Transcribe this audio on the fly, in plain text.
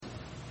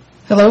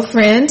Hello,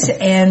 friends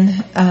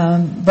and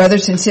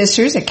brothers and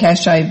sisters at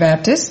Casheye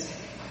Baptist.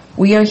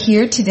 We are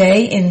here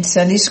today in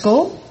Sunday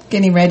school,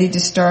 getting ready to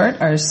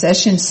start our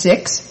session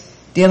 6,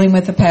 dealing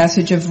with the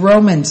passage of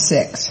Romans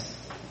 6.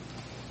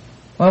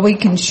 Well, we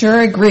can sure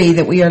agree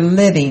that we are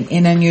living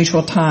in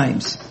unusual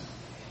times.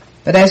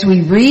 But as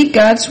we read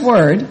God's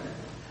Word,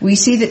 we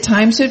see that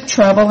times of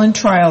trouble and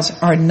trials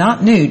are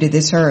not new to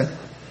this earth.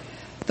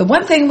 The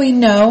one thing we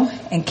know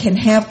and can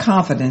have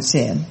confidence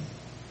in,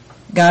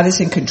 God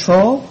is in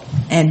control,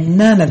 and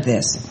none of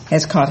this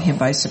has caught him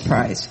by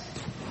surprise.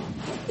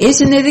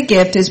 Isn't it a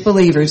gift as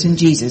believers in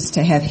Jesus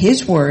to have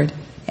his word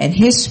and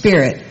his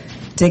spirit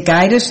to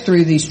guide us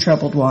through these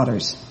troubled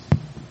waters?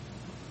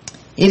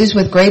 It is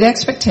with great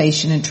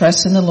expectation and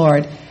trust in the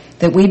Lord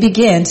that we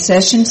begin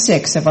session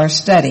 6 of our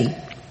study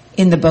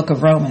in the book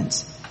of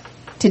Romans.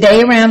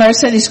 Today around our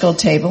Sunday school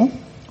table,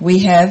 we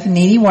have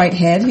Nene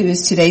Whitehead, who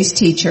is today's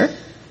teacher,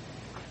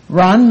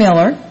 Ron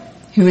Miller,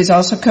 who is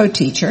also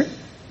co-teacher,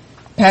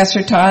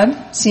 Pastor Todd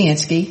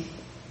Cienski,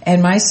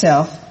 and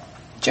myself,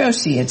 Joe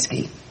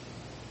Cienski.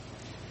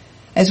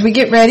 As we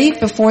get ready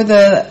before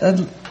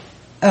the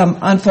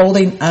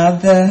unfolding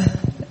of the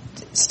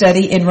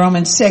study in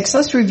Romans 6,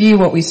 let's review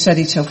what we've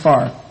studied so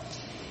far.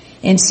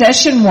 In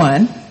session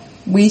 1,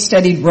 we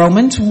studied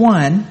Romans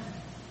 1,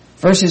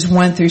 verses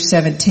 1 through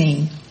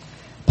 17.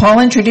 Paul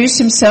introduced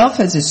himself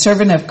as a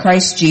servant of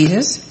Christ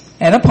Jesus,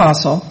 an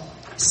apostle,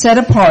 set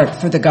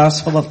apart for the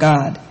gospel of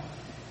God.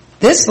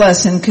 This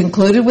lesson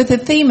concluded with the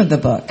theme of the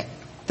book,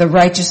 the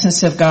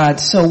righteousness of God,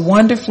 so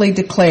wonderfully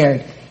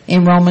declared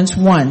in Romans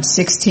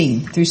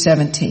 1:16 through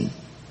 17.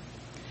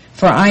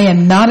 For I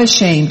am not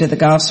ashamed of the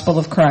gospel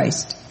of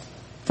Christ,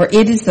 for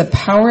it is the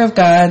power of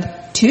God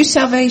to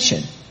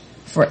salvation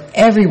for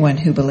everyone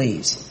who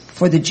believes,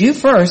 for the Jew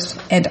first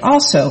and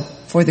also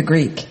for the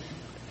Greek.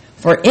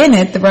 For in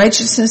it the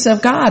righteousness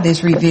of God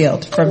is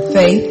revealed from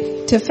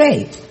faith to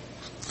faith.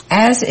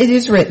 As it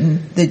is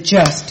written, the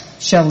just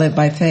shall live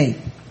by faith.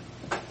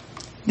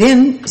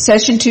 Then,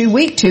 session 2,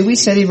 week 2, we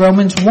studied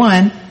Romans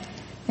 1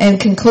 and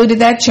concluded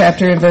that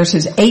chapter in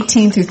verses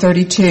 18 through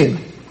 32.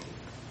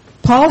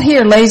 Paul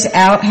here lays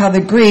out how the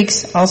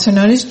Greeks, also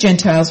known as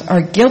Gentiles, are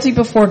guilty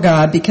before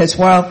God because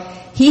while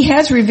he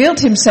has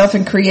revealed himself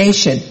in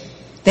creation,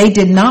 they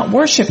did not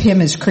worship him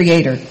as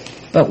creator,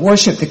 but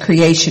worship the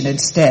creation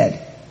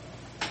instead.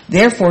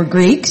 Therefore,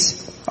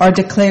 Greeks are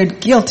declared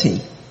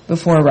guilty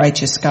before a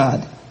righteous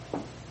God.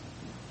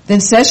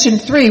 Then session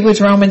 3 was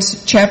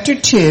Romans chapter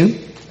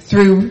 2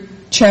 through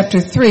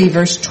chapter 3,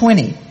 verse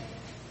 20.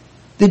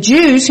 The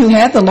Jews who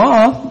had the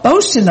law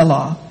boast in the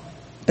law,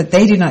 but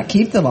they do not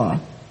keep the law.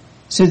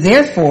 So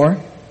therefore,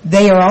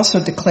 they are also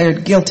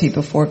declared guilty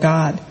before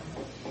God.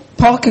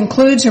 Paul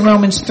concludes in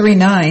Romans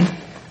 3:9,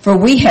 for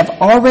we have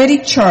already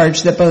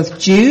charged that both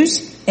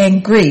Jews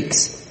and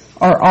Greeks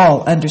are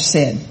all under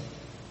sin.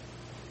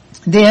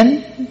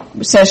 Then,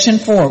 session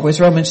 4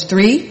 was Romans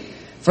 3,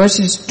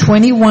 verses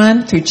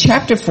 21 through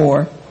chapter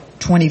 4,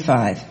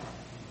 25.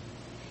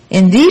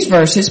 In these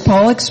verses,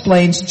 Paul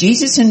explains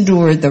Jesus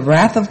endured the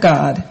wrath of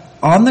God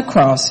on the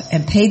cross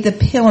and paid the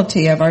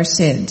penalty of our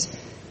sins,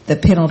 the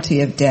penalty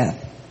of death.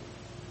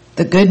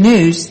 The good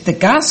news, the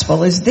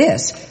gospel, is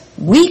this.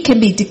 We can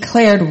be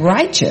declared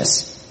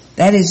righteous,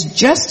 that is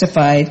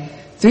justified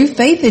through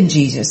faith in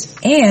Jesus,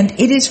 and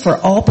it is for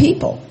all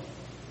people.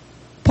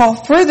 Paul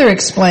further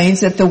explains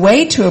that the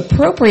way to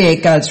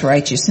appropriate God's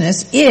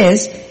righteousness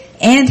is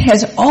and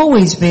has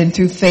always been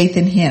through faith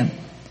in him.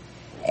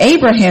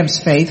 Abraham's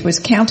faith was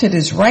counted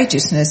as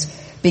righteousness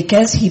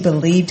because he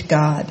believed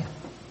God.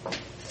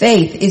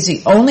 Faith is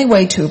the only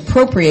way to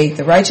appropriate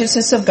the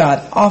righteousness of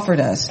God offered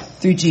us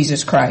through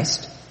Jesus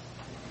Christ.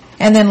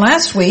 And then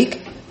last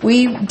week,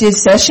 we did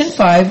session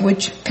 5,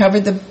 which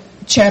covered the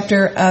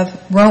chapter of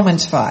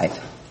Romans 5.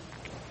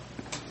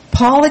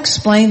 Paul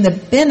explained the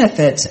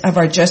benefits of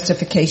our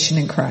justification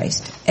in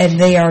Christ, and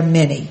they are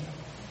many.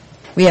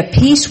 We have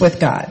peace with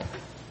God.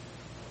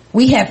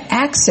 We have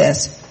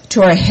access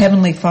to our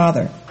Heavenly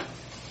Father.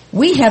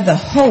 We have the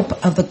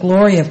hope of the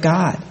glory of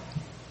God.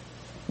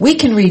 We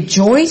can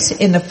rejoice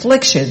in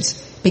afflictions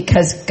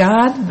because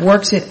God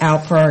works it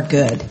out for our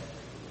good.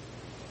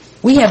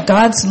 We have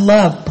God's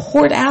love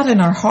poured out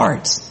in our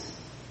hearts,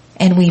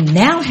 and we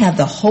now have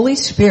the Holy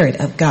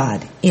Spirit of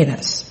God in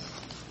us.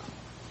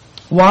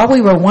 While we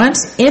were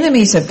once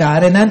enemies of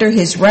God and under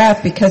his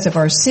wrath because of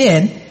our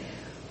sin,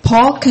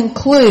 Paul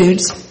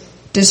concludes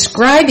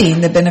describing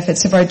the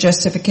benefits of our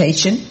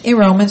justification in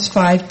Romans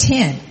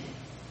 5:10.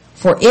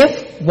 For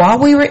if, while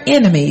we were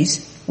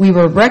enemies, we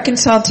were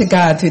reconciled to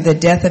God through the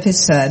death of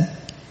his Son,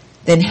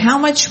 then how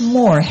much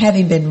more,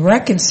 having been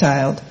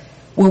reconciled,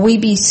 will we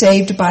be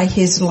saved by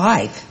his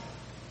life?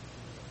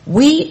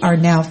 We are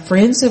now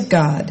friends of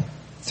God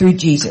through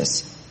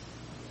Jesus.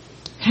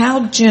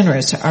 How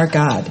generous our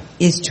God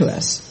is to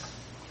us.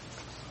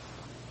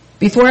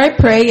 Before I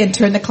pray and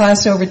turn the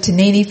class over to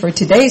Nene for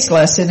today's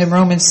lesson in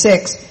Romans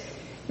 6,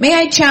 may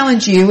I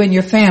challenge you and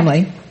your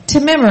family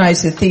to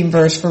memorize the theme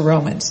verse for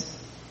Romans.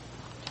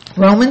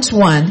 Romans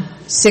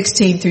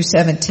 1:16 through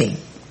 17.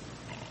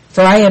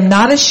 For I am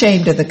not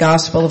ashamed of the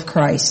gospel of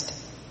Christ,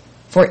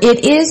 for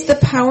it is the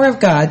power of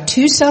God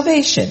to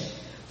salvation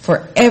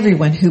for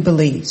everyone who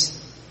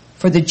believes,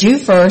 for the Jew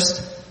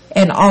first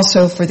and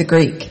also for the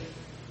Greek.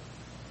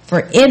 For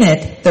in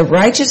it the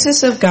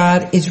righteousness of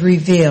God is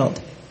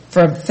revealed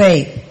from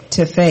faith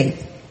to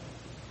faith.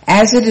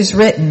 As it is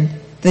written,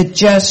 the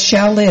just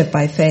shall live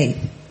by faith.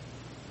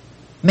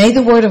 May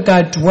the word of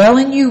God dwell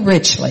in you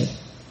richly.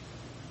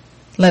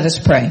 Let us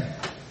pray.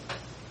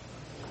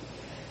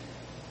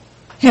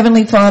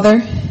 Heavenly Father,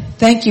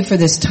 thank you for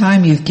this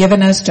time you've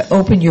given us to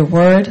open your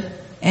word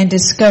and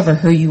discover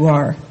who you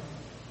are.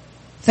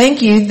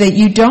 Thank you that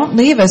you don't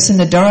leave us in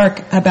the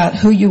dark about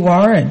who you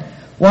are and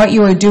what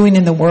you are doing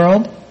in the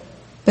world,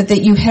 but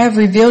that you have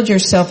revealed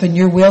yourself and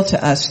your will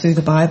to us through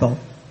the Bible,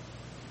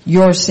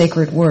 your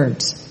sacred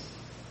words.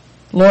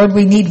 Lord,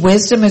 we need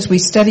wisdom as we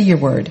study your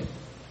word.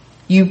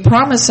 You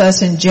promise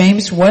us in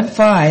James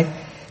 1:5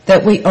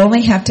 that we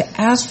only have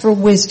to ask for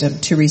wisdom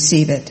to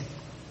receive it.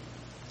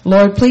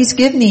 Lord, please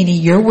give Nini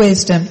your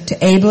wisdom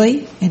to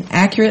ably and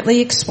accurately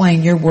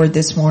explain your word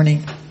this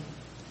morning.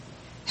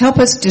 Help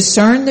us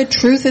discern the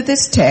truth of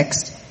this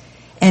text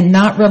and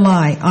not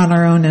rely on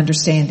our own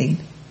understanding.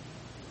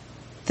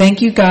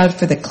 Thank you, God,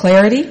 for the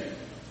clarity,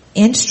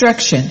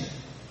 instruction,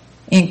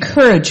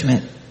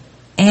 encouragement,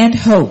 and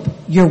hope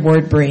your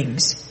word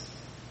brings.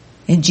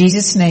 In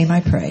Jesus' name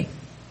I pray.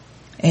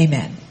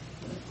 Amen.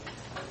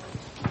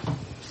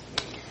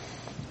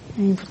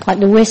 I'd like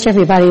to wish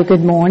everybody a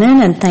good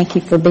morning and thank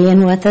you for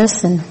being with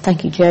us, and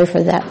thank you, Joe,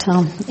 for that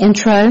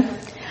intro.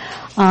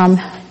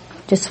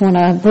 Just want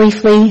to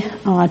briefly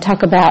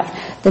talk about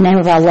the name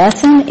of our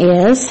lesson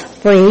is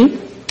Free.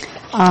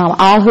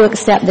 All who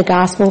accept the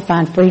gospel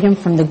find freedom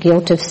from the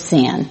guilt of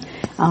sin.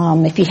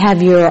 If you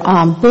have your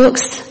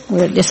books,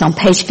 we're just on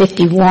page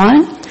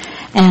 51,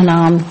 and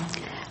I'm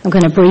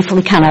going to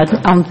briefly kind of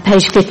on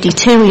page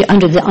 52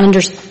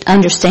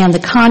 understand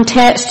the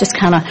context. Just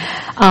kind of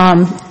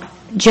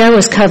Joe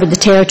has covered the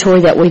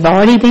territory that we've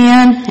already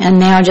been, and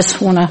now I just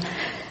want to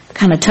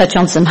kind of touch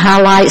on some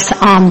highlights.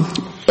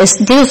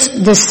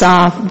 This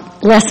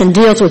lesson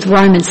deals with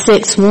Romans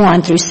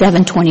 6:1 through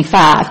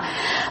 7:25,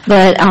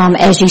 but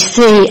as you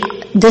see,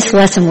 this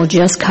lesson will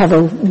just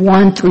cover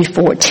 1 through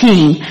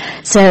 14.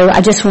 So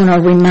I just want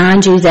to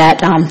remind you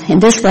that in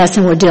this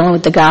lesson we're dealing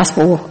with the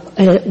gospel.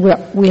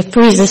 We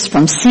frees us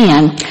from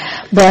sin,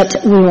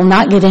 but we will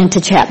not get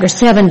into chapter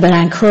 7. But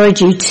I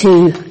encourage you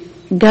to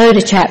go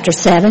to chapter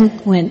 7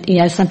 when,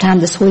 sometime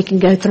this week and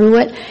go through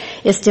it.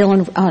 It's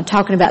still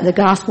talking about the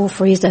gospel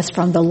frees us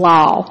from the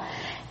law.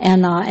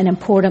 And an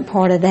important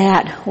part of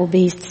that will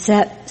be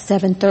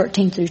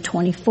 7:13 through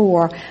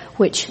 24,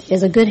 which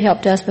is a good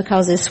help to us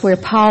because it's where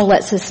Paul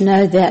lets us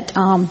know that,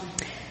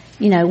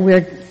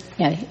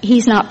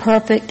 he's not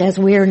perfect as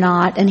we're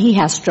not, and he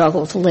has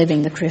struggles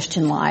living the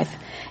Christian life.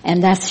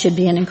 And that should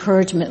be an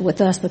encouragement with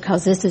us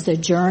because this is a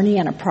journey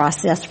and a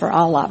process for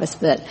all of us.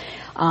 But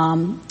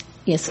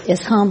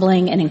it's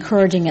humbling and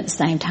encouraging at the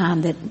same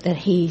time that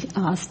he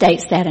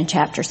states that in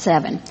chapter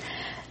 7.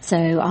 So,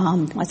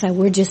 like I say,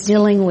 we're just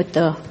dealing with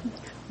the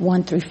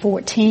 1 through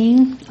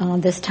 14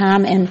 this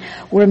time, and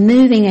we're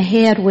moving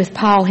ahead with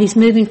Paul. He's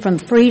moving from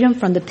freedom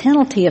from the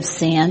penalty of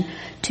sin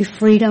to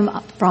freedom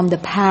from the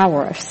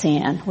power of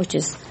sin, which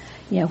is,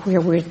 where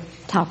we're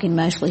talking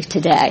mostly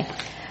today.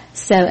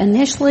 So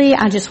initially,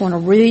 I just want to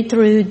read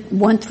through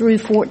 1 through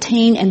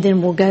 14, and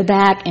then we'll go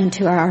back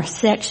into our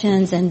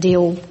sections and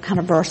deal kind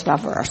of verse by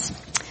verse.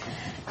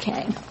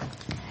 Okay.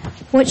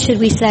 What should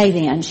we say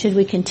then? Should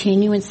we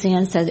continue in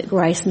sin so that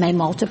grace may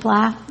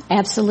multiply?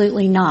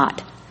 Absolutely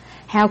not.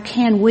 How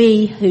can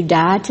we who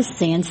died to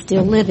sin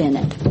still live in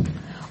it?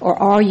 Or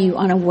are you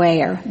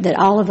unaware that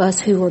all of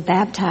us who were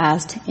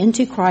baptized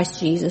into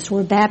Christ Jesus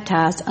were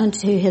baptized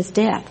unto his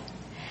death?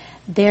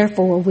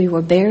 Therefore we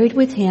were buried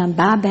with him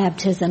by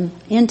baptism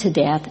into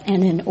death,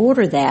 and in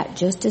order that,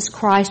 just as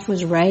Christ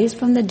was raised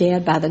from the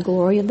dead by the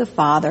glory of the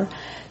Father,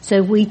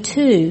 so we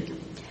too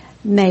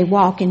may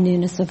walk in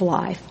newness of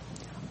life.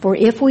 For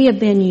if we have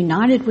been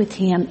united with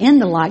him in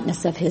the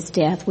likeness of his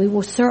death, we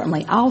will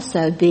certainly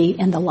also be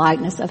in the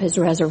likeness of his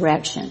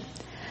resurrection.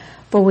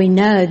 For we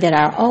know that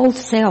our old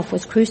self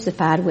was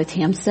crucified with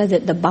him so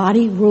that the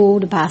body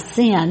ruled by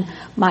sin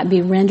might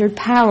be rendered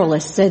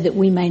powerless, so that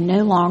we may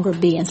no longer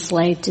be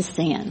enslaved to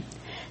sin,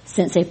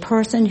 since a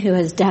person who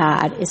has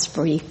died is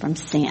free from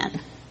sin.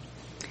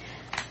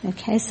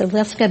 Okay, so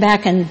let's go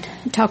back and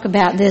talk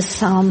about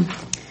this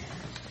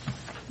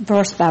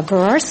verse by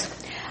verse.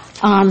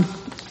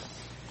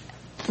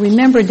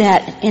 Remember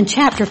that in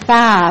chapter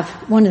 5,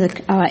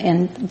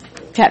 in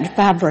chapter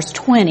 5 verse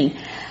 20,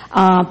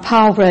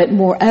 Paul wrote,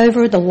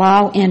 "Moreover, the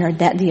law entered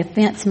that the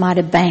offense might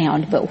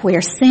abound, but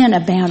where sin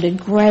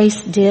abounded, grace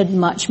did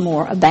much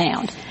more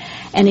abound."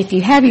 And if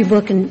you have your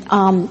book, and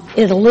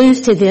it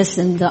alludes to this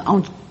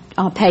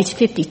on page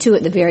 52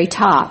 at the very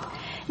top.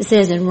 It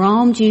says, "In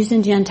Rome, Jews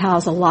and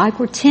Gentiles alike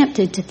were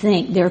tempted to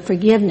think their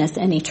forgiveness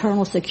and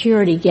eternal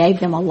security gave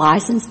them a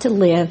license to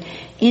live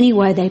any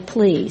way they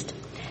pleased.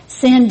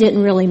 Sin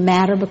didn't really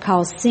matter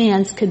because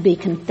sins could be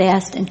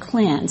confessed and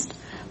cleansed.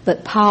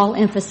 But Paul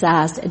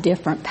emphasized a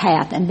different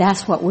path, and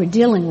that's what we're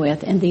dealing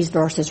with in these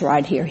verses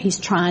right here. He's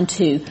trying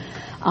to,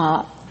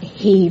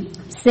 he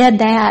said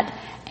that,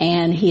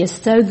 and he is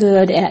so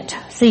good at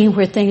seeing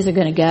where things are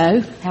going to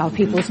go, how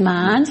people's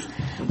minds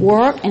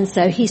work, and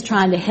so he's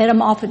trying to head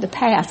them off at the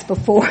pass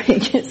before he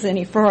gets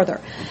any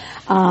further.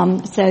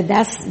 So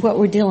that's what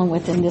we're dealing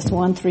with in this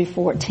 1 through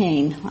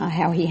 14,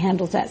 how he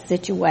handles that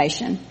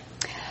situation.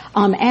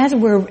 As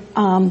we're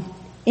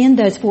in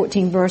those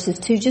 14 verses,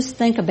 to just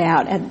think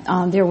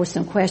about, there were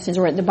some questions,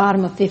 or at the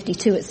bottom of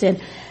 52 it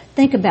said,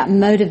 think about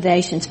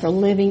motivations for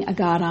living a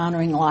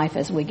God-honoring life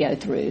as we go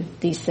through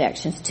these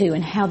sections too,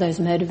 and how those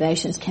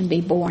motivations can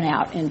be borne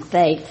out in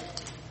faith,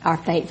 our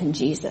faith in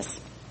Jesus.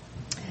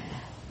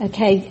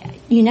 Okay,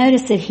 you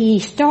notice that he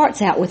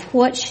starts out with,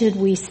 what should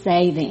we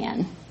say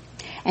then?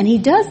 And he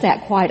does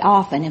that quite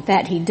often. In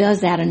fact, he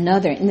does that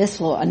another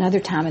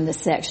time in this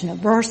section of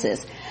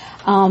verses.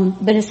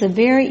 But it's a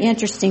very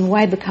interesting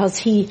way, because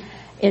he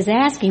is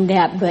asking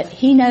that, but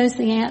he knows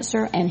the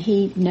answer and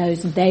he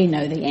knows they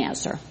know the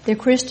answer. They're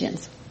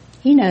Christians.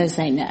 He knows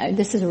they know.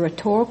 This is a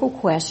rhetorical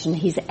question.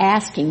 He's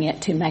asking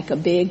it to make a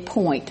big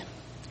point.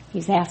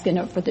 He's asking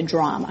it for the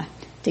drama,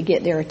 to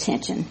get their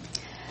attention.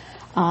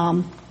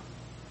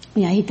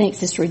 He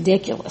thinks it's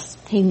ridiculous.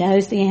 He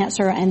knows the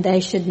answer and they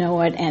should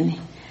know it, and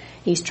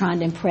he's trying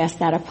to impress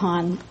that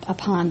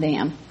upon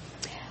them.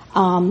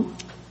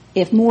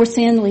 If more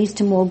sin leads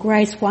to more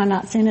grace, why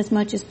not sin as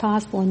much as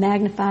possible and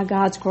magnify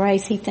God's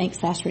grace? He thinks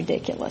that's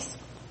ridiculous.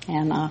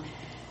 And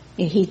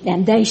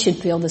they should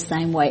feel the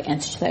same way,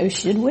 and so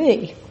should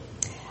we.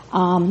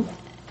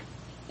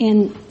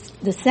 In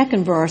the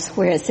second verse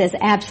where it says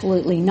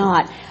absolutely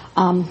not,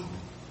 I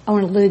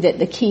want to allude that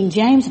the King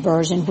James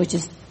Version, which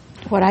is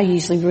what I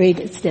usually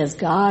read, it says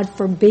God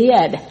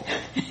forbid,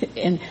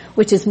 and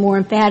which is more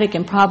emphatic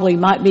and probably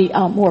might be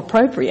more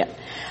appropriate.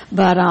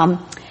 But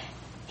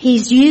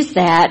he's used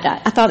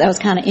that. I thought that was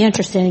kind of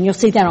interesting, and you'll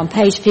see that on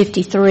page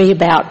 53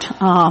 about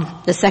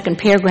the second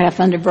paragraph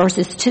under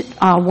verses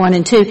 1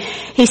 and 2.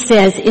 He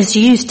says it's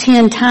used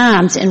 10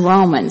 times in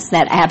Romans,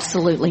 that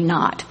absolutely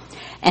not.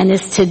 And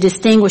it's to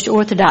distinguish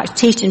Orthodox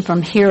teaching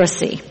from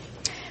heresy,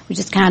 which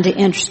is kind of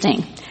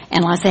interesting.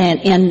 And like I said,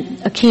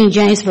 in a King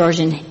James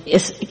Version,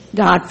 it's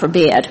God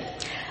forbid.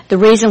 The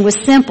reason was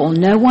simple.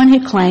 No one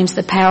who claims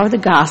the power of the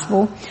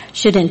gospel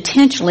should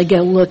intentionally go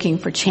looking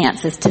for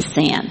chances to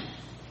sin.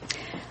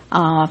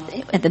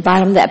 At the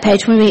bottom of that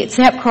page, when we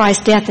accept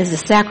Christ's death as a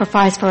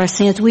sacrifice for our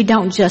sins, we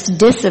don't just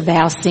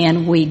disavow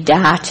sin, we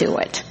die to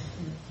it.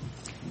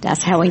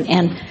 That's how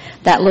and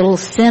that little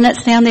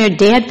sentence down there,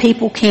 dead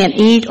people can't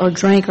eat or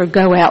drink or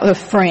go out with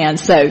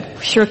friends, so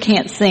sure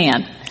can't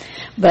sin.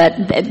 But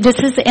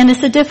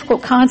it's a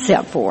difficult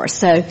concept for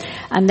us,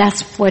 and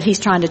that's what he's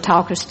trying to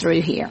talk us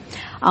through here.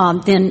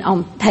 Then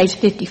on page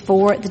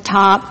 54 at the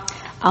top,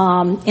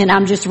 and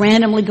I'm just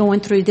randomly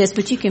going through this,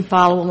 but you can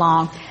follow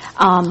along.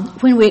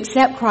 When we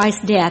accept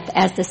Christ's death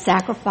as the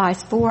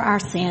sacrifice for our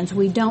sins,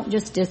 we don't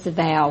just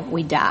disavow,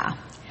 we die.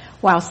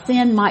 While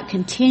sin might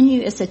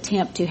continue its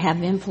attempt to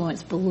have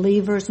influence,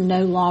 believers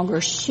no longer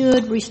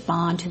should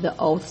respond to the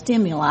old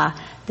stimuli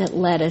that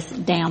led us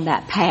down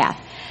that path.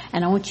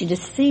 And I want you to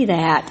see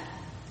that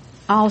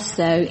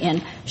also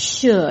in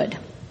should.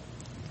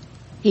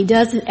 He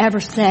doesn't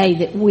ever say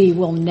that we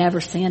will never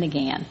sin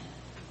again.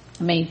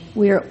 I mean,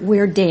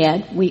 we're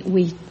dead.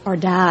 We are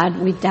died.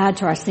 We've died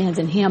to our sins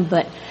in Him,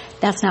 but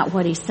that's not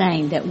what he's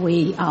saying, that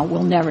we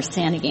will never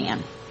sin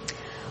again.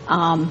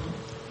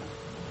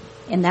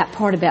 And that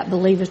part about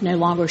believers no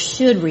longer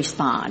should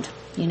respond.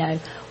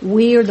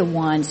 We're the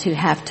ones who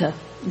have to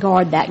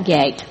guard that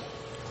gate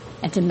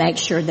and to make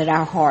sure that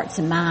our hearts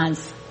and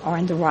minds are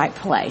in the right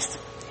place.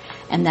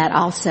 And that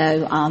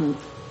also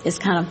is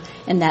kind of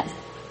in that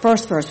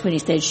first verse when he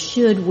says,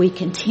 should we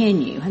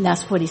continue? And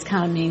that's what he's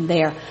kind of meaning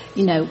there.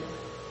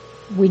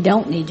 We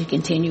don't need to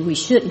continue. We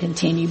shouldn't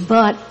continue,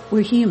 but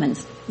we're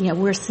humans.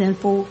 We're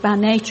sinful by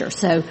nature.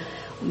 So,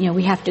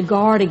 we have to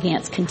guard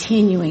against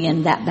continuing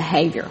in that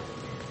behavior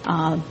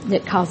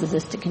that causes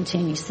us to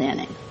continue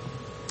sinning.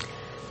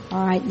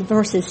 All right,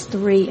 verses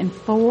 3 and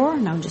 4,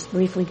 and I'll just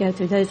briefly go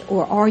through those.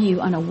 Or are you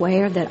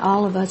unaware that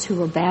all of us who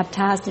were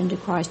baptized into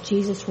Christ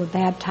Jesus were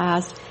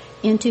baptized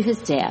into His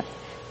death?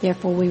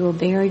 Therefore we were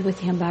buried with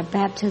Him by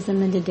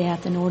baptism into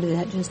death, in order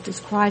that just as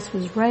Christ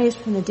was raised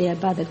from the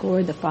dead by the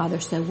glory of the Father,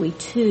 so we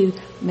too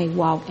may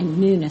walk in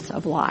newness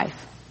of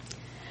life.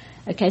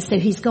 Okay, so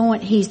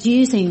he's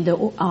using the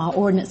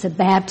ordinance of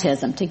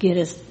baptism to get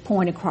his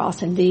point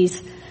across in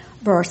these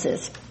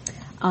verses.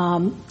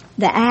 The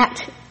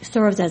act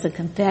serves as a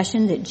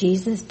confession that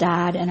Jesus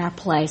died in our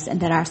place and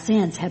that our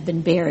sins have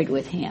been buried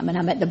with Him. And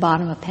I'm at the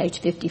bottom of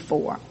page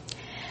 54.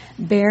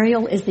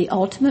 Burial is the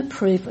ultimate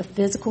proof of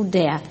physical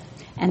death,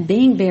 and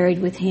being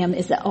buried with Him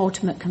is the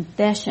ultimate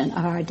confession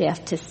of our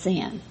death to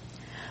sin.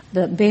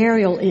 But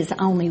burial is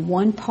only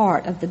one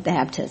part of the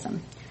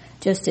baptism.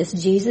 Just as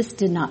Jesus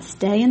did not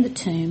stay in the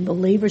tomb,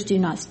 believers do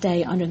not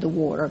stay under the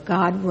water.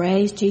 God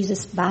raised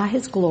Jesus by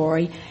His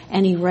glory,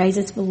 and He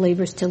raises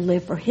believers to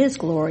live for His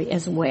glory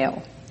as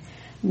well.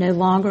 no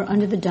longer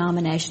under the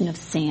domination of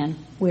sin.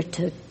 We're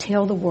to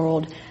tell the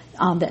world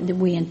that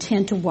we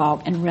intend to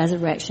walk in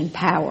resurrection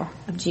power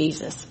of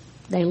Jesus.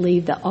 They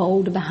leave the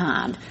old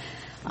behind.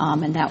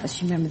 And that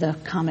was, you remember the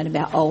comment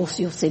about old,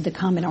 so you'll see the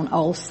comment on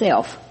old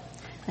self.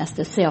 That's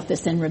the self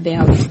that's in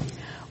rebellion.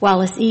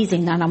 While it's easy,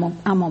 now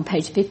I'm on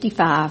page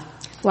 55,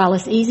 while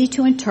it's easy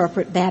to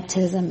interpret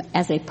baptism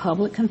as a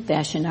public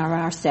confession of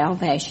our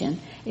salvation,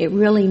 it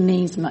really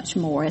means much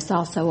more. It's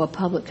also a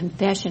public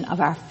confession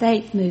of our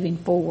faith moving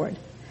forward.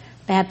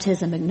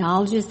 Baptism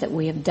acknowledges that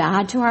we have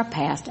died to our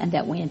past and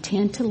that we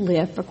intend to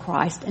live for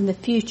Christ in the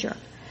future.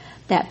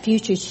 That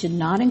future should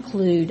not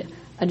include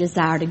a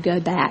desire to go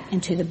back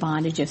into the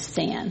bondage of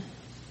sin.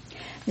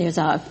 There's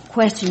a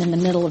question in the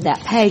middle of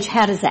that page.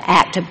 How does the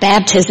act of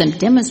baptism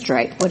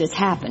demonstrate what has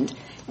happened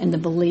in the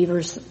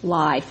believer's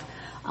life?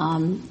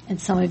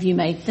 And some of you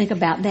may think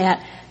about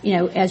that. You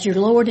know, as you're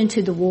lowered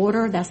into the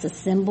water, that's a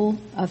symbol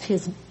of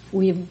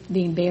we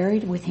being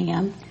buried with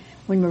him.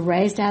 When we're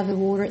raised out of the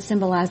water, it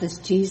symbolizes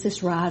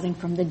Jesus rising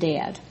from the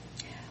dead.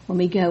 When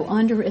we go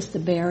under, it's the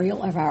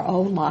burial of our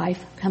old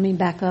life. Coming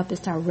back up,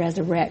 it's our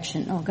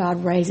resurrection, or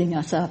God raising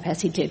us up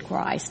as he did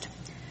Christ.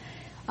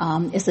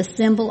 It's a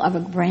symbol of a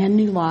brand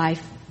new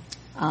life,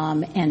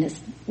 and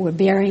we're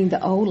burying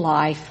the old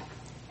life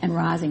and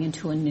rising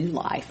into a new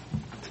life.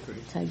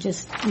 So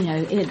just, you know,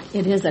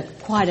 it is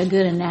quite a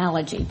good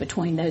analogy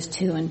between those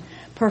two, and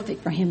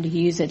perfect for him to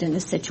use it in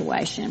this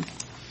situation.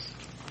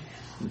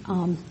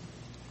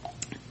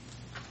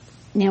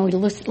 Now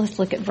let's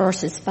look at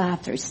verses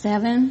 5 through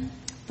 7.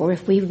 For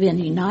if we've been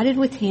united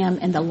with him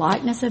in the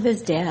likeness of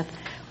his death,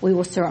 we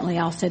will certainly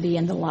also be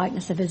in the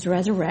likeness of his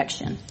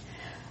resurrection.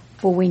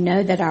 For we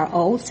know that our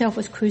old self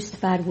was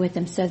crucified with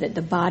him so that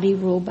the body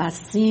ruled by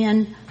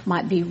sin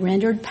might be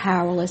rendered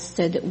powerless,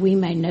 so that we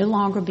may no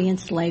longer be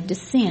enslaved to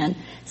sin,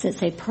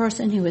 since a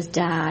person who has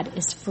died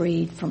is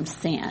freed from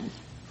sin.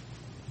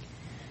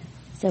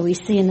 So we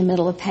see in the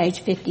middle of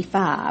page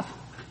 55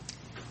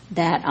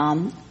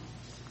 that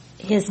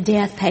his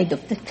death paid the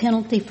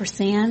penalty for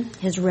sin.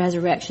 His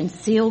resurrection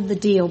sealed the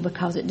deal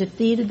because it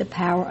defeated the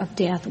power of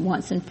death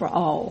once and for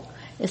all.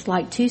 It's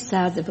like two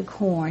sides of a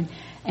coin,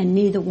 and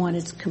neither one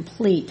is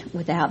complete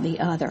without the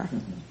other.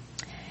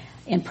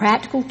 In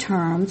practical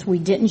terms, we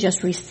didn't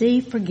just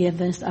receive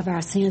forgiveness of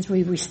our sins,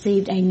 we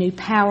received a new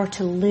power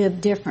to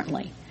live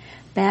differently.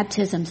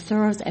 Baptism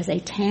serves as a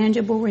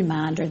tangible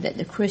reminder that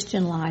the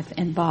Christian life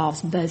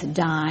involves both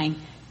dying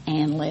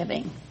and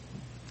living.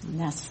 And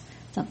that's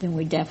something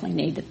we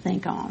definitely need to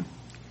think on.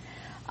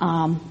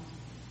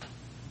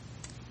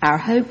 Our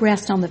hope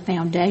rests on the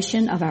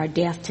foundation of our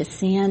death to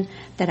sin,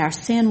 that our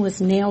sin was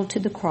nailed to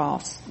the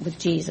cross with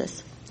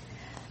Jesus.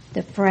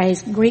 The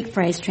Greek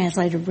phrase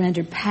translated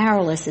rendered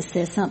powerless, it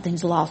says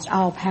something's lost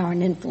all power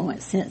and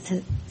influence since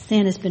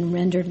sin has been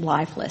rendered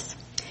lifeless.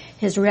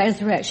 His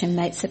resurrection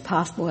makes it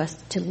possible for us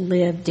to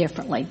live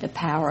differently. The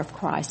power of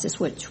Christ is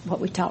what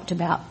we talked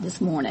about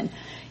this morning.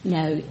 You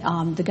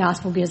know, the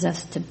gospel gives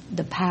us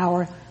the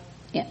power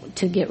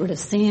to get rid of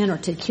sin or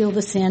to kill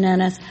the sin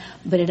in us,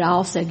 but it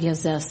also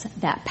gives us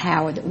that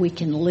power that we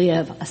can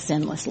live a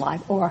sinless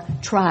life, or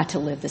try to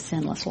live the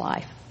sinless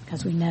life,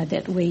 because we know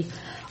that we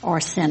are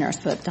sinners,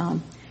 but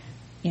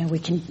you know, we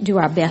can do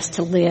our best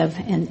to live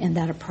in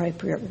that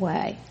appropriate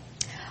way.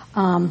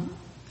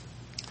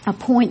 A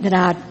point that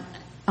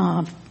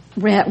I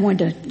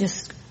wanted to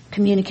just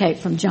communicate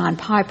from John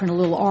Piper in a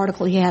little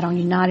article he had on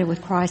United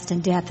with Christ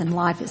in Death and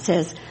Life. It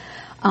says,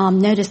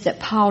 notice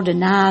that Paul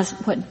denies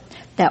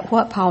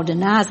what Paul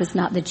denies is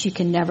not that you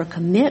can never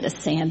commit a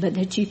sin, but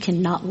that you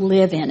cannot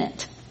live in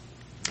it.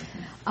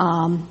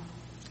 And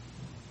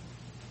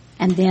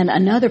then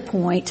another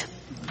point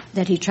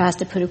that he tries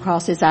to put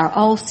across is our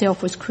old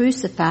self was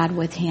crucified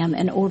with him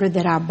in order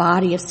that our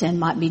body of sin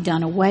might be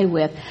done away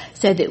with,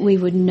 so that we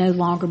would no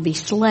longer be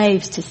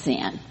slaves to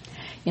sin.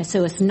 And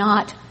so it's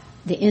not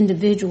the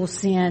individual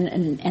sin,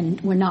 and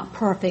we're not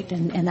perfect,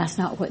 and that's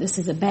not what this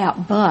is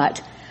about,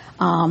 but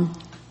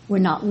we're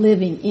not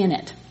living in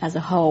it as a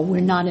whole. We're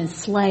not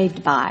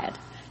enslaved by it.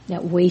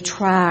 That we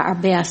try our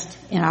best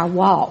in our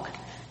walk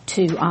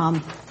to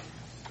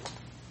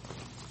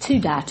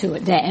die to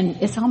it.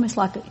 And it's almost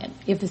like,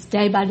 if it's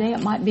day by day,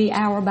 it might be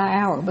hour by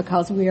hour,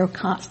 because we are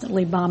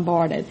constantly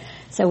bombarded.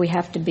 So we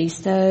have to be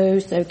so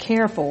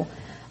careful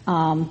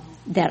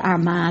that our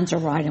minds are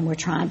right, and we're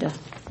trying to,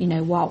 you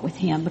know, walk with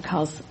him,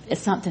 because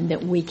it's something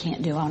that we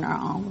can't do on our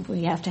own.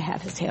 We have to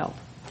have his help.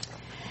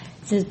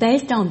 It says,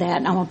 based on that,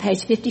 and I'm on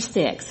page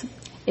 56,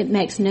 it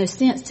makes no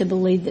sense to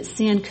believe that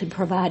sin could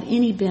provide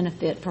any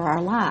benefit for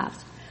our lives.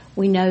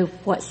 We know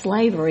what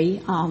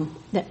slavery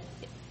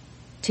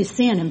to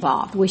sin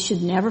involved. We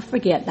should never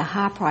forget the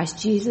high price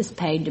Jesus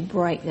paid to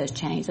break those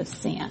chains of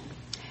sin.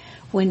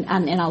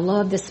 And I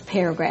love this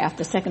paragraph,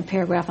 the second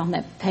paragraph on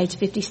that page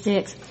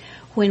 56.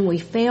 When we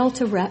fail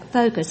to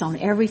focus on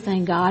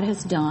everything God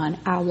has done,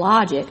 our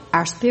logic,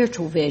 our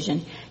spiritual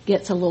vision,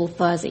 gets a little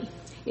fuzzy.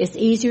 It's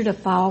easier to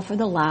fall for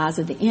the lies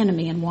of the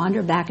enemy and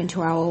wander back into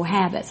our old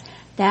habits.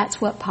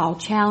 That's what Paul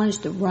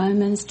challenged the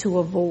Romans to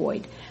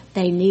avoid.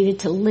 they needed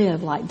to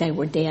live like they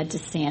were dead to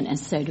sin, and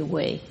so do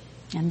we.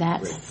 And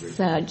that's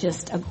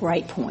just a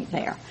great point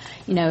there.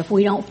 You know, if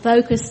we don't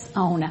focus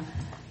on,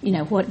 you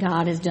know, what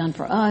God has done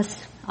for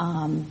us,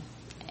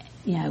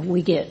 you know,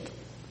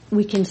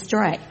 we can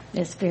stray.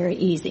 It's very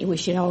easy. We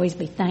should always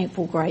be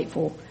thankful,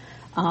 grateful,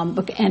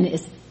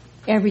 and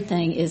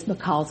everything is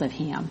because of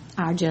Him.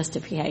 Our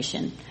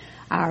justification,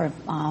 our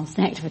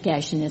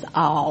sanctification is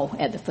all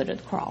at the foot of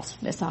the cross.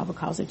 That's all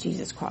because of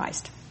Jesus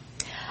Christ.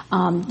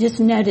 Just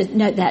note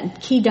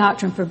that key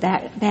doctrine for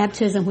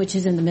baptism, which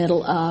is in the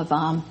middle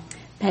of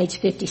page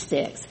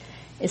 56.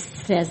 It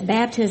says,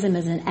 baptism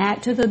is an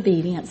act of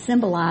obedience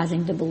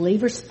symbolizing the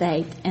believer's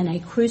faith in a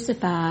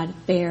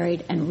crucified,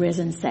 buried, and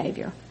risen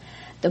Savior.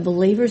 The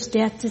believer's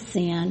death to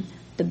sin,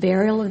 the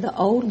burial of the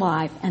old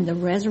life, and the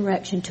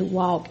resurrection to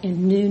walk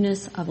in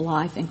newness of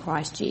life in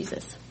Christ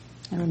Jesus.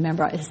 And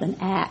remember, it's an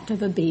act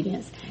of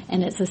obedience,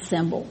 and it's a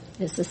symbol.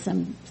 It's a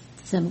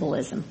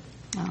symbolism.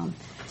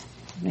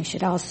 We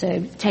should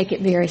also take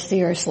it very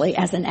seriously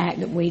as an act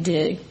that we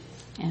do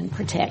and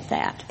protect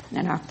that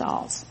in our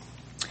thoughts.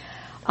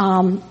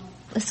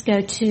 Let's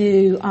go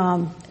to,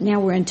 now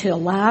we're into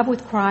Alive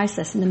with Christ.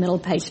 That's in the middle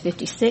of page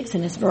 56,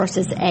 and it's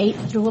verses 8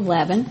 through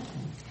 11.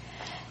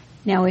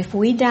 Now, if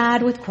we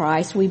died with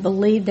Christ, we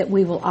believe that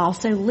we will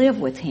also live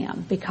with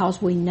Him,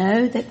 because we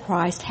know that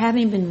Christ,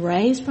 having been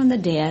raised from the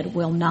dead,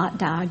 will not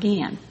die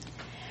again.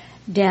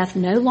 Death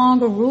no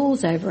longer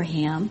rules over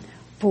Him,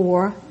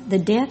 for the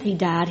death He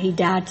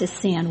died to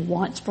sin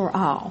once for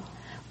all.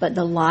 But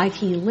the life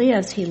He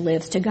lives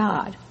to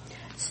God.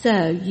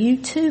 So you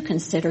too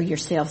consider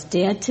yourselves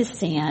dead to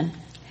sin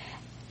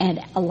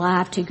and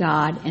alive to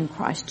God in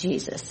Christ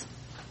Jesus.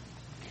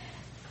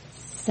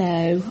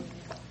 So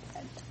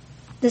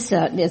this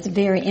is a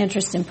very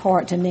interesting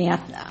part to me,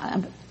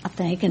 I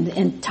think,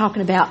 and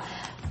talking about,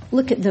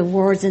 look at the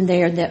words in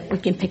there that we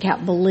can pick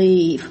out: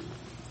 believe,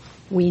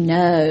 we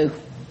know,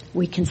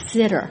 we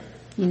consider.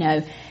 You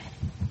know,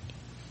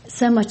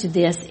 so much of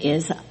this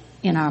is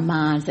in our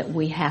minds that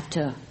we have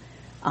to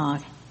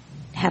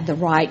have the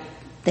right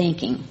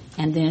thinking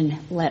and then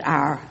let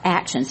our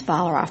actions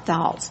follow our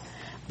thoughts.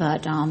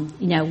 But,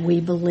 you know, we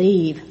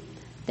believe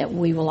that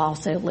we will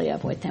also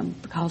live with Him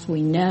because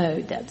we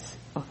know that's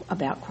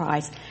about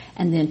Christ.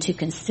 And then to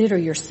consider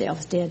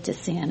yourselves dead to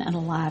sin and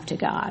alive to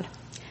God.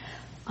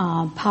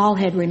 Paul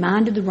had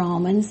reminded the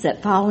Romans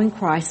that following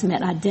Christ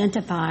meant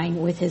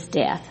identifying with His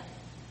death.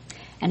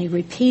 And he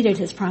repeated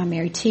his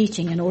primary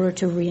teaching in order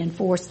to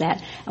reinforce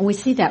that. And we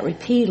see that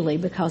repeatedly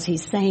because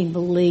he's saying,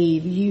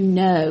 believe, you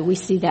know. We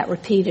see that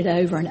repeated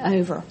over and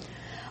over.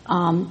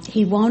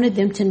 He wanted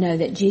them to know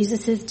that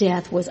Jesus'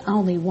 death was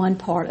only one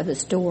part of the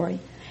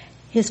story.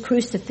 His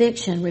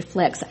crucifixion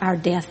reflects our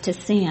death to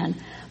sin,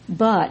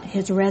 but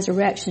His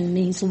resurrection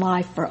means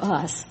life for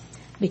us.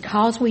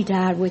 Because we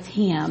died with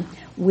Him,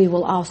 we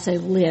will also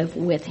live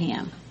with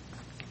Him.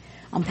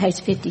 On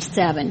page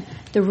 57,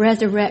 the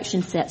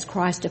resurrection sets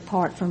Christ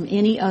apart from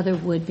any other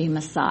would-be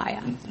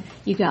Messiah.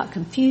 You got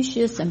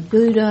Confucius and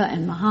Buddha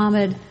and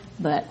Muhammad,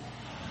 but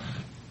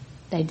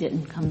they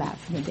didn't come back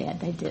from the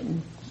dead. They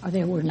didn't, or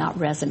they were not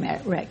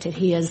resurrected.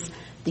 He is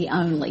the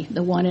only,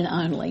 the one and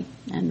only,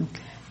 and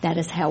that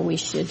is how we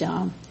should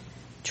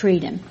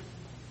treat Him.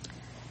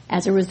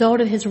 As a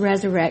result of His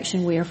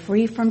resurrection, we are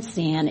free from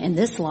sin in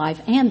this life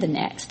and the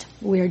next.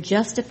 We are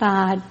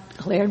justified,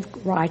 declared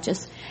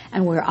righteous,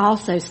 and we're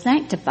also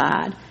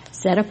sanctified,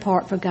 set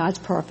apart for God's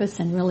purpose.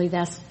 And really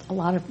that's a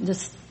lot of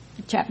this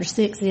chapter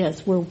 6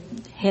 is. We're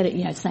headed,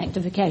 you know,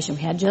 sanctification.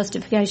 We had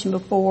justification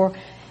before,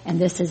 and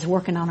this is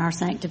working on our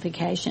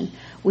sanctification.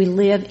 We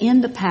live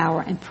in the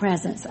power and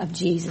presence of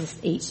Jesus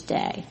each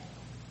day.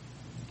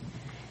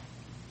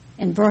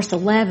 In verse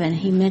 11,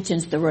 he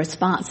mentions the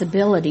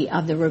responsibility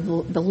of the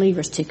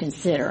believers to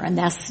consider, and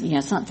that's, you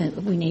know, something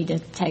that we need to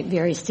take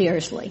very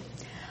seriously.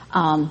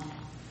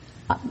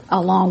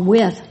 Along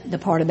with the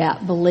part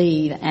about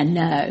believe and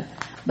know.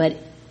 But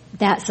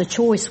that's a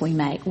choice we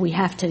make. We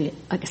have to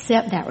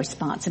accept that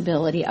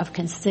responsibility of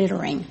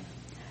considering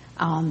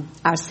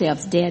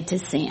ourselves dead to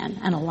sin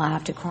and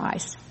alive to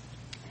Christ.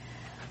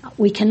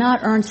 We cannot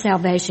earn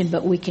salvation,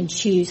 but we can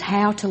choose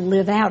how to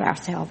live out our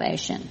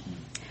salvation.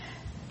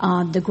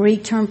 The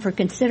Greek term for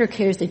consider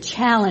carries the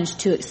challenge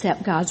to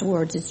accept God's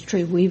words as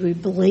true. We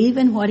believe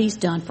in what He's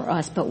done for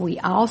us, but we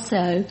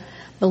also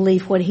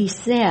believe what He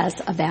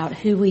says about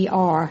who we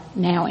are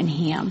now in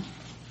Him.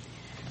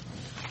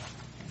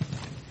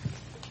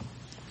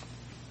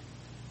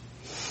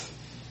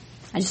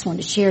 I just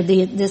wanted to share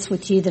this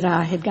with you that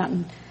I had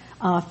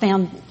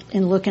found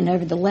in looking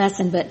over the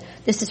lesson, but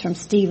this is from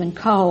Stephen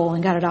Cole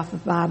and got it off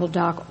of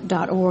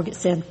Bible.org. It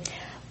said,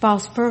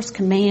 Paul's first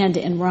command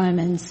in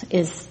Romans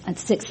is at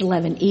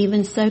 6:11,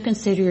 even so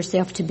consider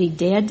yourself to be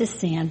dead to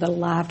sin but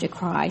alive to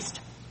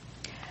Christ.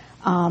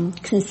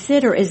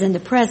 Consider is in the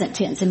present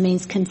tense. It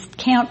means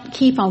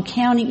keep on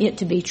counting it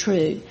to be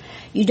true.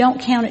 You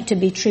don't count it to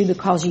be true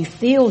because you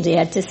feel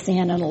dead to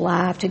sin and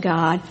alive to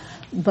God,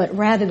 but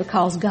rather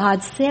because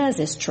God says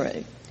it's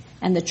true.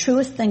 And the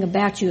truest thing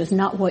about you is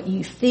not what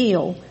you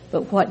feel,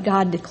 but what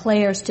God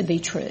declares to be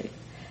true.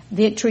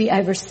 Victory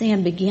over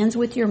sin begins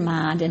with your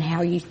mind and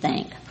how you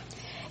think.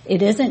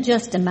 It isn't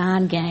just a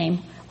mind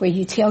game where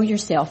you tell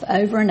yourself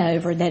over and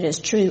over that is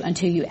true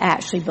until you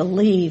actually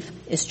believe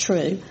is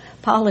true.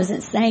 Paul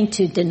isn't saying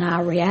to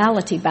deny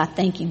reality by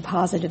thinking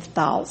positive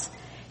thoughts.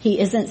 He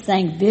isn't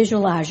saying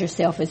visualize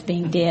yourself as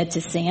being dead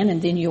to sin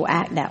and then you'll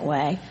act that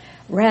way.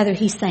 Rather,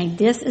 he's saying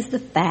this is the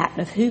fact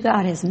of who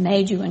God has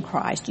made you in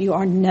Christ. You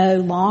are no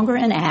longer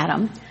an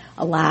Adam,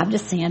 alive to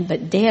sin,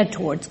 but dead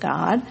towards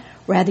God.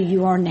 Rather,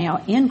 you are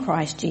now in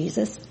Christ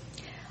Jesus,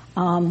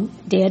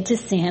 dead to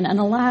sin and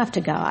alive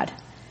to God.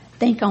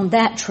 Think on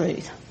that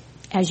truth.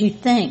 As you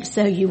think,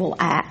 so you will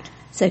act.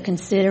 So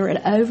consider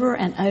it over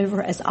and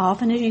over as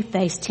often as you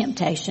face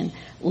temptation.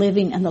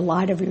 Living in the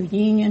light of your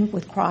union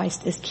with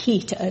Christ is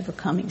key to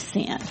overcoming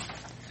sin.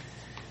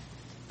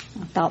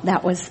 I thought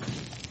that was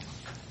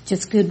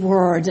just good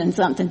words and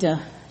something to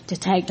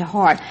take to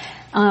heart.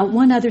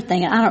 One other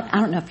thing, I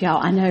don't know if y'all,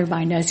 I know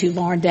everybody knows who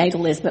Lauren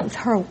Daigle is, but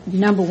her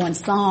number one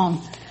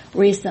song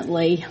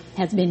recently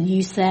has been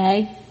You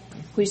Say,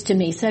 which to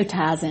me so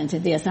ties into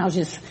this. And I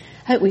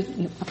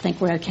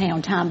think we're okay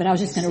on time, but I was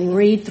just going to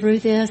read through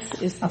this.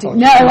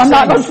 No, I'm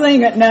not going to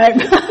sing it, no.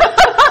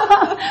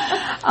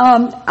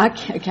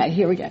 Okay,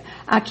 here we go.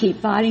 I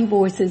keep fighting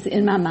voices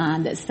in my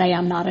mind that say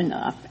I'm not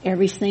enough.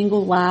 Every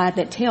single lie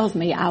that tells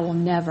me I will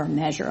never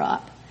measure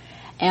up.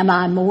 Am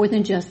I more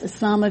than just the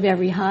sum of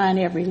every high and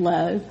every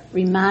low?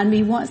 Remind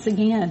me once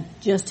again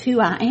just who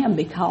I am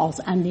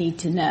because I need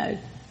to know.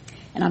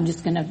 And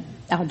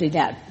I'll do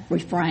that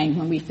refrain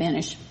when we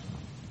finish.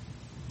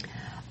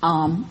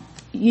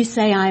 You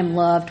say I am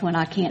loved when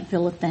I can't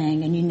feel a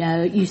thing, and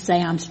you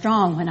say I'm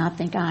strong when I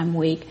think I'm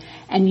weak,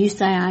 and you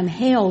say I'm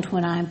held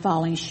when I'm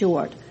falling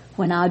short,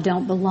 when I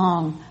don't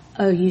belong.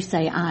 Oh, you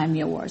say I'm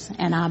yours,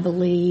 and I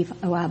believe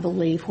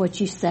what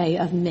you say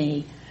of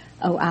me.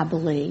 Oh, I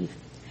believe.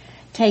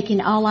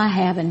 Taking all I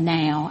have and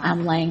now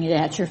I'm laying it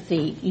at your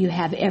feet. You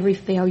have every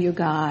failure,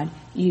 God.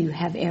 You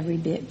have every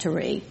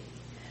victory.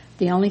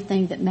 The only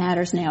thing that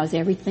matters now is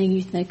everything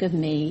you think of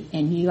me.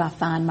 In you I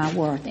find my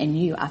worth. In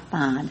you I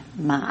find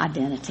my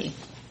identity.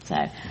 So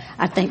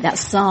I think that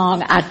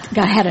song, I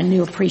had a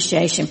new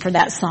appreciation for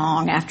that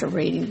song after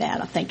reading that.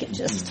 I think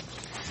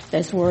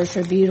those words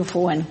are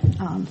beautiful and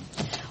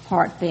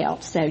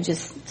heartfelt. So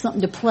just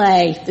something to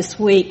play this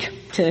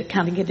week to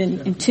kind of get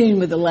in tune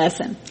with the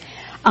lesson.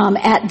 In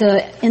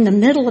the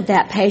middle of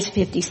that, page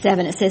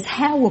 57, it says,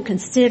 how will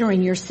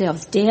considering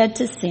yourselves dead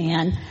to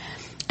sin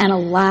and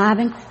alive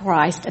in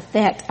Christ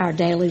affect our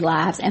daily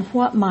lives? And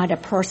what might a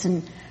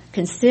person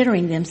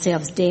considering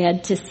themselves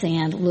dead to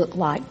sin look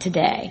like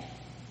today?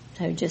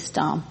 So just,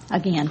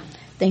 again,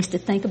 things to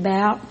think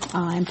about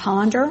and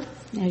ponder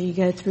as you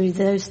go through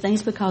those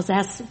things, because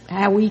that's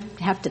how we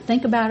have to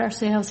think about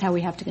ourselves, how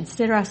we have to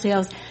consider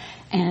ourselves,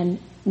 and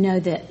know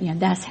that,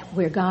 that's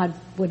where God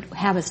would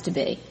have us to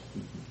be.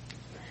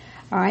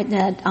 All right,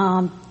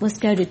 let's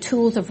go to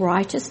tools of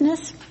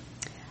righteousness,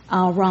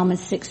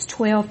 Romans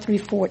 6:12 through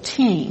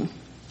 14.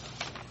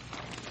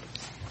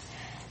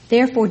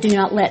 Therefore, do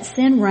not let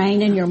sin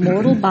reign in your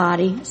mortal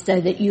body so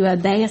that you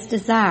obey its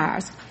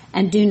desires,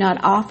 and do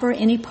not offer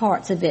any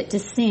parts of it to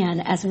sin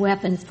as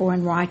weapons for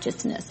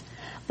unrighteousness.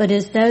 But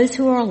as those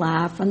who are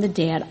alive from the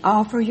dead,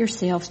 offer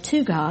yourselves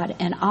to God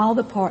and all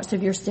the parts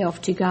of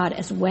yourself to God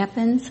as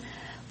weapons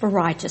for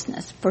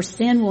righteousness. For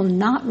sin will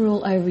not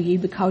rule over you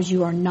because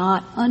you are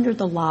not under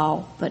the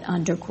law, but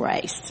under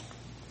grace.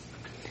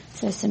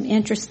 So some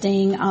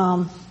interesting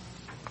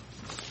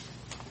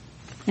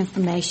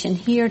information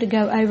here to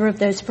go over of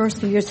those first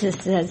few years.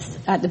 It says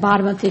at the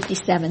bottom of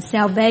 57,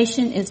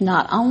 salvation is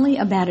not only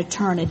about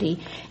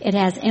eternity, it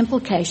has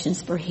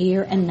implications for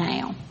here and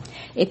now.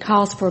 It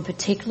calls for a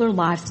particular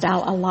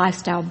lifestyle, a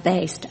lifestyle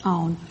based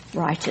on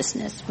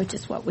righteousness, which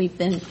is what we've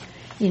been,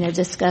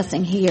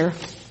 discussing here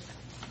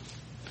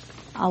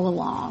all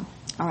along.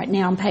 All right,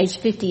 now on page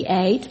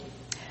 58,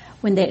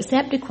 when they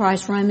accepted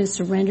Christ, Romans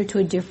surrendered to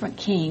a different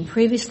king.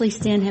 Previously,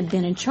 sin had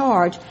been in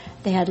charge.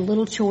 They had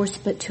little choice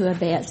but to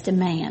obey its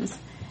demands.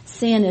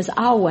 Sin is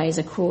always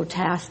a cruel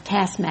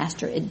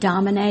taskmaster. It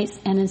dominates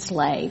and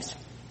enslaves.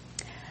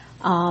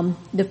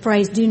 The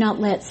phrase, do not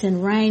let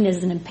sin reign,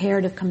 is an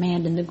imperative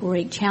command in the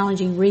Greek,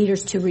 challenging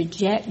readers to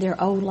reject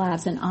their old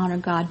lives and honor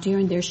God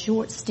during their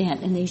short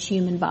stint in these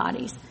human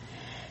bodies.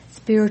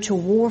 Spiritual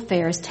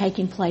warfare is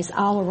taking place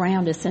all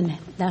around us, and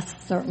that's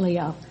certainly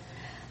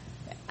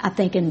I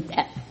think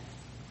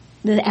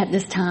at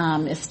this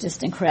time, it's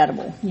just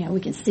incredible. We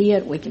can see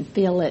it, we can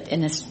feel it,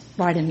 and it's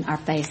right in our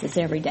faces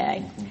every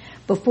day.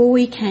 Before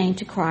we came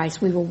to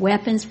Christ, we were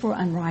weapons for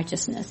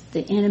unrighteousness.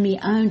 The enemy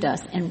owned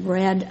us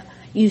and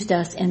used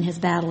us in his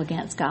battle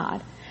against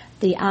God.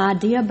 The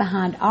idea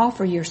behind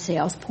offer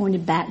yourselves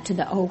pointed back to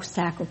the old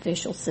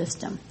sacrificial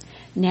system.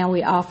 Now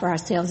we offer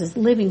ourselves as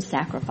living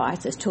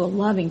sacrifices to a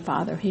loving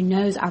Father who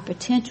knows our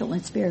potential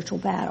in spiritual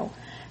battle.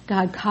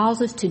 God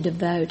calls us to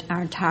devote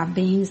our entire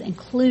beings,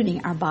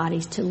 including our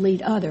bodies, to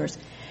lead others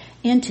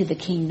into the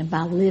kingdom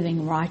by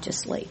living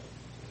righteously.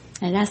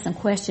 And ask some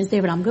questions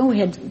there, but I'm going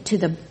to go ahead to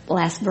the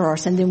last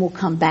verse, and then we'll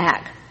come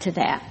back to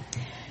that.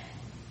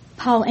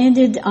 Paul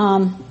ended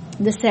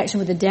this section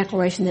with a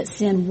declaration that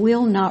sin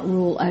will not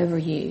rule over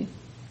you.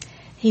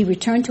 He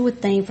returned to a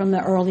theme from the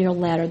earlier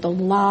letter, the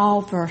law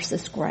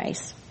versus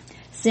grace.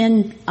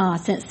 Since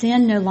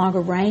sin no longer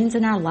reigns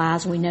in our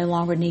lives, we no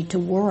longer need to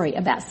worry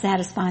about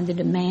satisfying the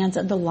demands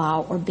of the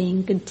law or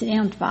being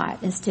condemned by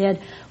it.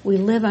 Instead, we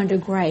live under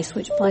grace,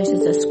 which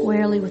places us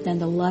squarely within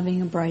the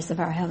loving embrace of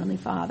our Heavenly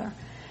Father.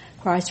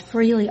 Christ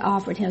freely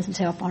offered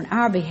himself on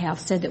our behalf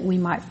so that we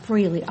might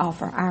freely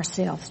offer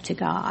ourselves to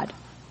God.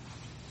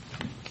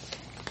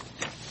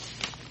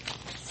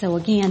 So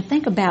again,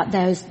 think about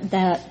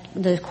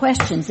the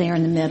questions there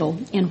in the middle.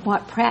 In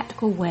what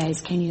practical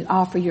ways can you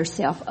offer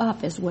yourself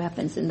up as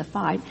weapons in the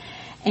fight?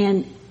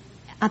 And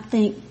I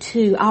think,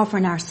 too,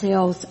 offering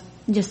ourselves,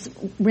 just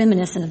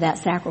reminiscent of that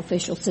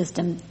sacrificial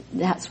system,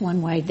 that's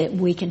one way that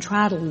we can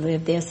try to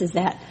live this, is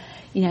that,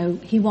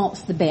 he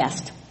wants the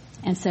best.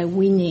 And so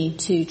we need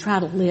to try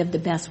to live the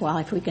best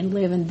life we can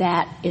live, and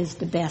that is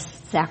the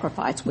best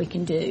sacrifice we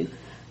can do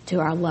to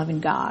our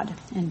loving God,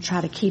 and try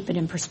to keep it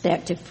in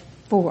perspective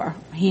for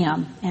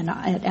Him and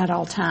at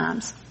all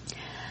times.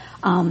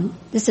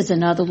 This is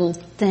another little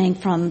thing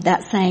from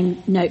that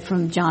same note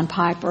from John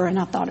Piper, and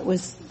I thought it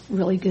was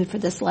really good for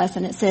this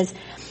lesson. It says,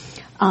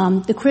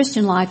 the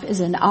Christian life is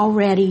an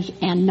already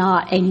and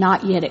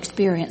not yet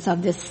experience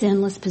of this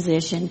sinless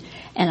position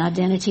and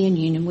identity and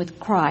union with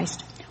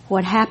Christ.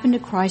 What happened to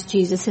Christ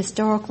Jesus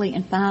historically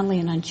and finally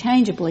and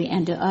unchangeably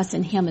and to us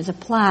in Him is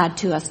applied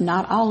to us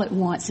not all at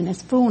once in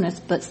its fullness,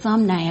 but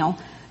some now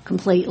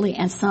completely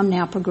and some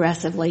now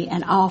progressively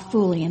and all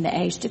fully in the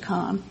age to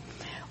come.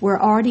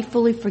 We're already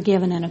fully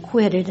forgiven and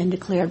acquitted and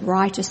declared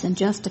righteous and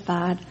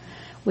justified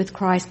with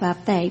Christ by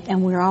faith,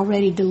 and we're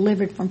already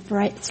delivered from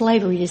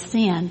slavery to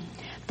sin,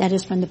 that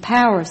is from the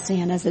power of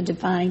sin as a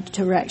divine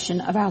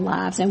direction of our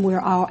lives, and we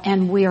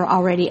are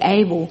already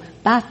able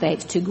by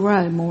faith to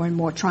grow more and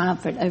more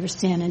triumphant over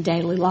sin in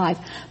daily life,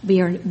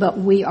 but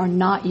we are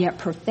not yet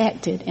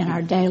perfected in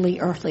our daily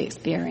earthly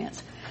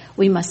experience.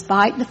 We must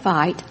fight the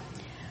fight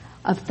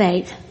of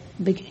faith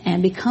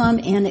and become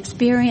in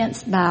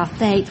experience by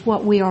faith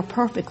what we are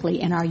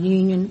perfectly in our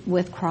union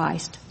with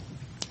Christ.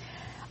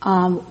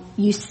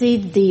 You see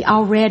the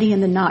already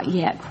and the not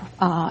yet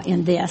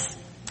in this.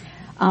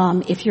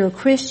 If you're a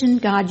Christian,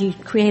 God, you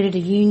created a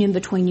union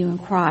between you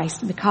and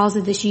Christ. Because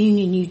of this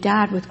union, you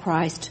died with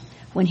Christ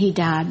when He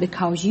died.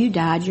 Because you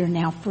died, you're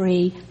now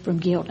free from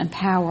guilt and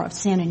power of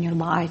sin in your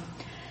life,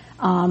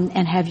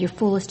 and have your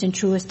fullest and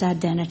truest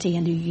identity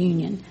in the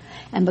union.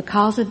 And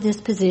because of this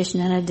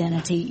position and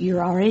identity,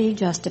 you're already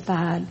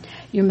justified.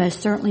 You're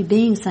most certainly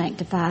being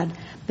sanctified,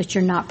 but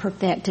you're not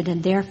perfected,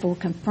 and therefore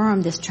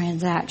confirm this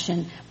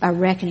transaction by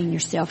reckoning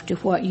yourself to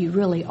what you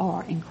really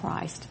are in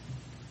Christ.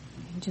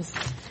 Just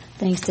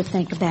things to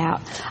think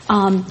about.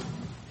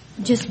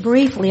 Just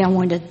briefly, I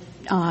wanted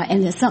to,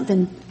 and it's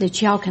something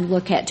that y'all can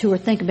look at too or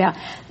think about.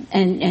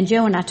 And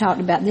Joe and I talked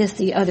about this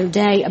the other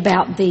day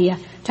about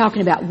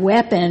talking about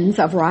weapons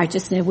of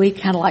righteousness. We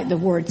kind of like the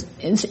words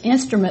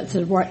instruments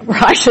of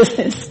righteousness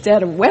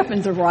instead of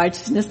weapons of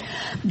righteousness.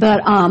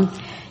 But,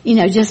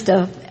 just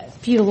a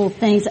few little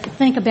things.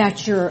 Think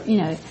about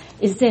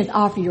it says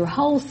offer your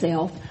whole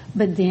self,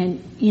 but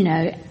then,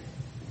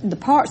 the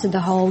parts of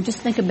the whole, just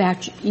think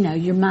about,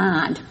 your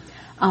mind.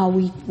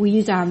 We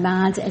use our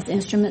minds as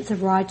instruments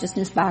of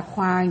righteousness by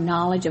acquiring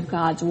knowledge of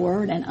God's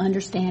Word and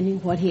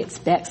understanding what He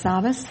expects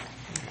of us.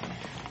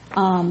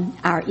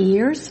 Our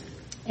ears,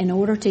 in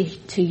order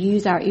to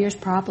use our ears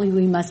properly,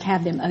 we must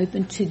have them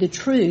open to the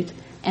truth,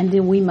 and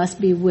then we must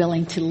be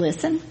willing to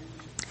listen.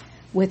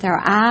 With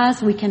our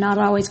eyes, we cannot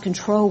always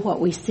control what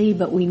we see,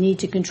 but we need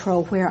to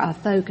control where our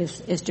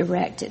focus is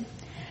directed.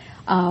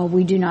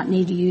 We do not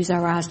need to use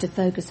our eyes to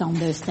focus on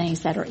those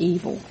things that are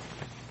evil.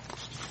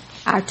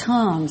 Our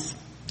tongues,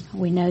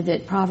 we know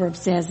that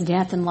Proverbs says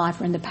death and life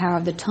are in the power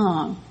of the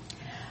tongue.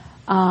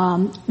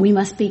 We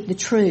must speak the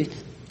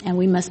truth, and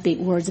we must speak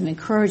words of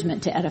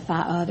encouragement to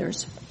edify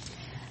others.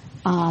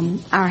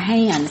 Our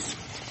hands,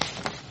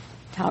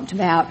 talked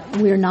about,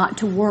 we're not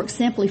to work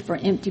simply for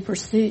empty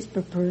pursuits,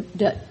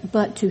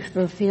 but to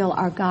fulfill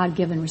our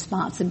God-given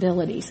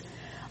responsibilities.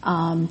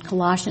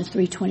 Colossians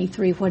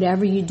 3:23,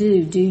 whatever you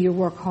do, do your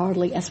work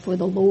heartily as for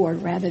the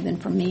Lord rather than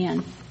for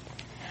men.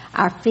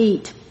 Our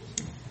feet,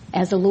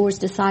 as the Lord's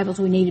disciples,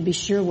 we need to be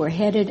sure we're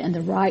headed in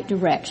the right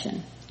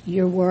direction.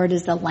 Your word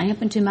is a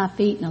lamp unto my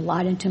feet and a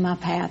light unto my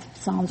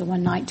path. Psalms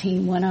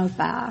 119,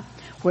 105.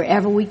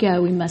 Wherever we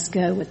go, we must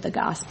go with the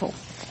gospel.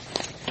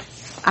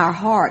 Our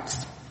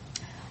hearts.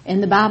 In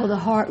the Bible, the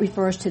heart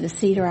refers to the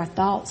seat of our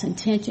thoughts,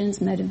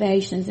 intentions,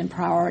 motivations, and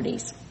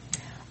priorities.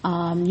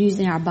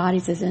 Using our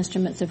bodies as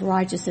instruments of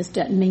righteousness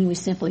doesn't mean we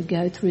simply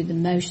go through the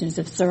motions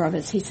of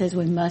service. He says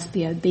we must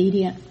be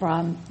obedient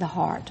from the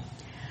heart.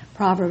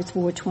 Proverbs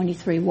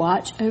 4:23,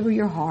 watch over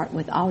your heart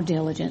with all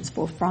diligence,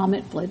 for from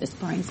it flow the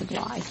springs of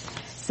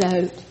life.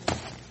 So,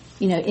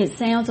 it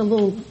sounds a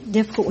little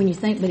difficult when you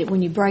think, but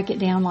when you break it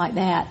down like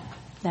that,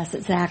 That's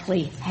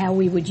exactly how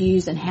we would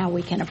use and how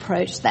we can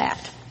approach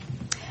that.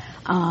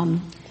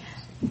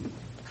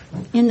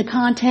 In the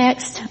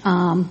context,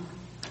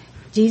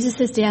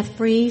 Jesus' death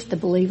frees the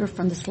believer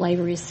from the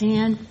slavery of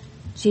sin.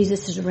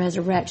 Jesus'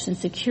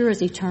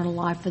 resurrection6ures eternal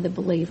life for the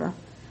believer.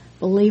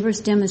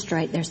 Believers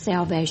demonstrate their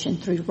salvation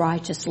through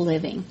righteous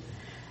living.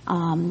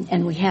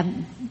 And we have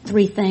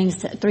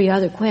three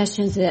other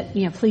questions that,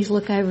 please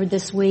look over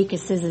this week. It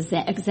says,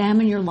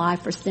 examine your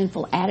life for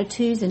sinful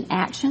attitudes and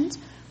actions.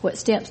 What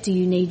steps do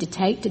you need to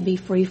take to be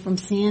free from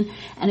sin?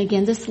 And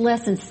again, this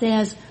lesson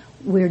says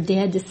we're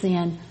dead to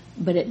sin,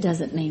 but it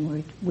doesn't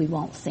mean we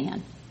won't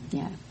sin.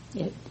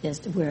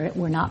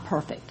 We're not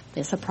perfect.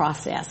 It's a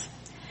process.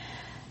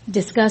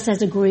 Discuss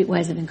as a group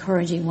ways of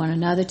encouraging one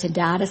another to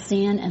die to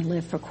sin and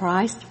live for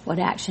Christ. What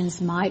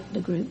actions might the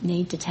group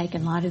need to take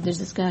in light of this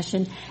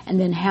discussion? And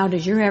then how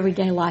does your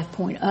everyday life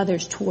point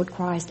others toward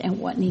Christ, and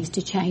what needs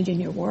to change in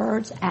your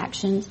words,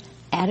 actions,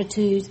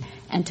 attitudes,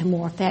 and to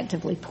more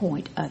effectively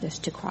point others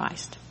to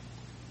Christ?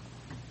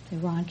 So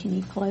Ron, can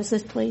you close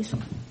this, please?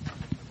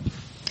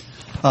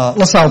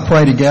 Let's all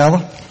pray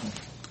together.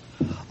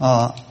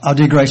 Our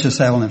dear gracious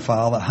Heavenly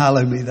Father,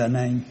 hallowed be thy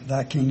name.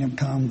 Thy kingdom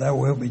come, thy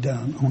will be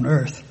done on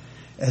earth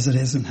as it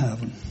is in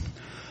heaven.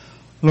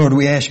 Lord,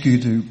 we ask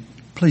you to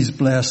please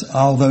bless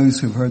all those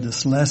who've heard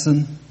this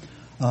lesson.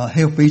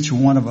 Help each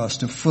one of us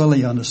to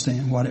fully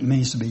understand what it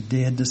means to be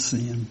dead to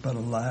sin, but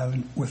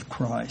alive with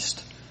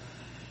Christ.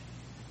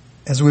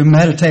 As we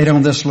meditate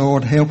on this,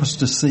 Lord, help us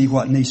to see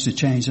what needs to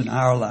change in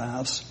our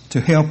lives, to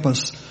help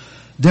us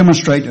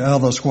demonstrate to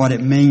others what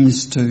it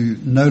means to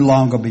no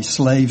longer be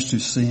slaves to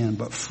sin,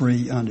 but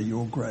free under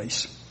your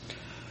grace.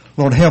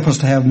 Lord, help us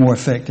to have more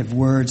effective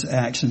words,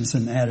 actions,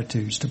 and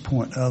attitudes to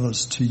point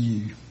others to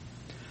you.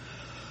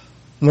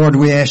 Lord,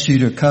 we ask you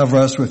to cover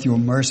us with your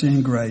mercy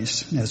and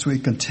grace as we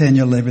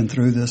continue living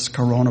through this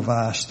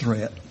coronavirus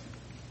threat.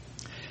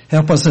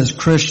 Help us as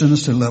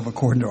Christians to live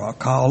according to our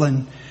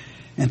calling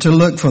and to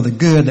look for the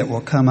good that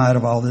will come out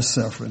of all this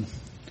suffering.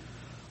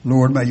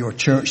 Lord, may your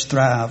church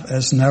thrive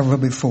as never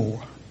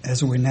before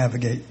as we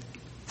navigate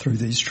through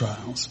these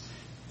trials.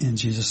 In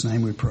Jesus'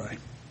 name we pray.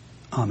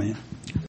 Amen.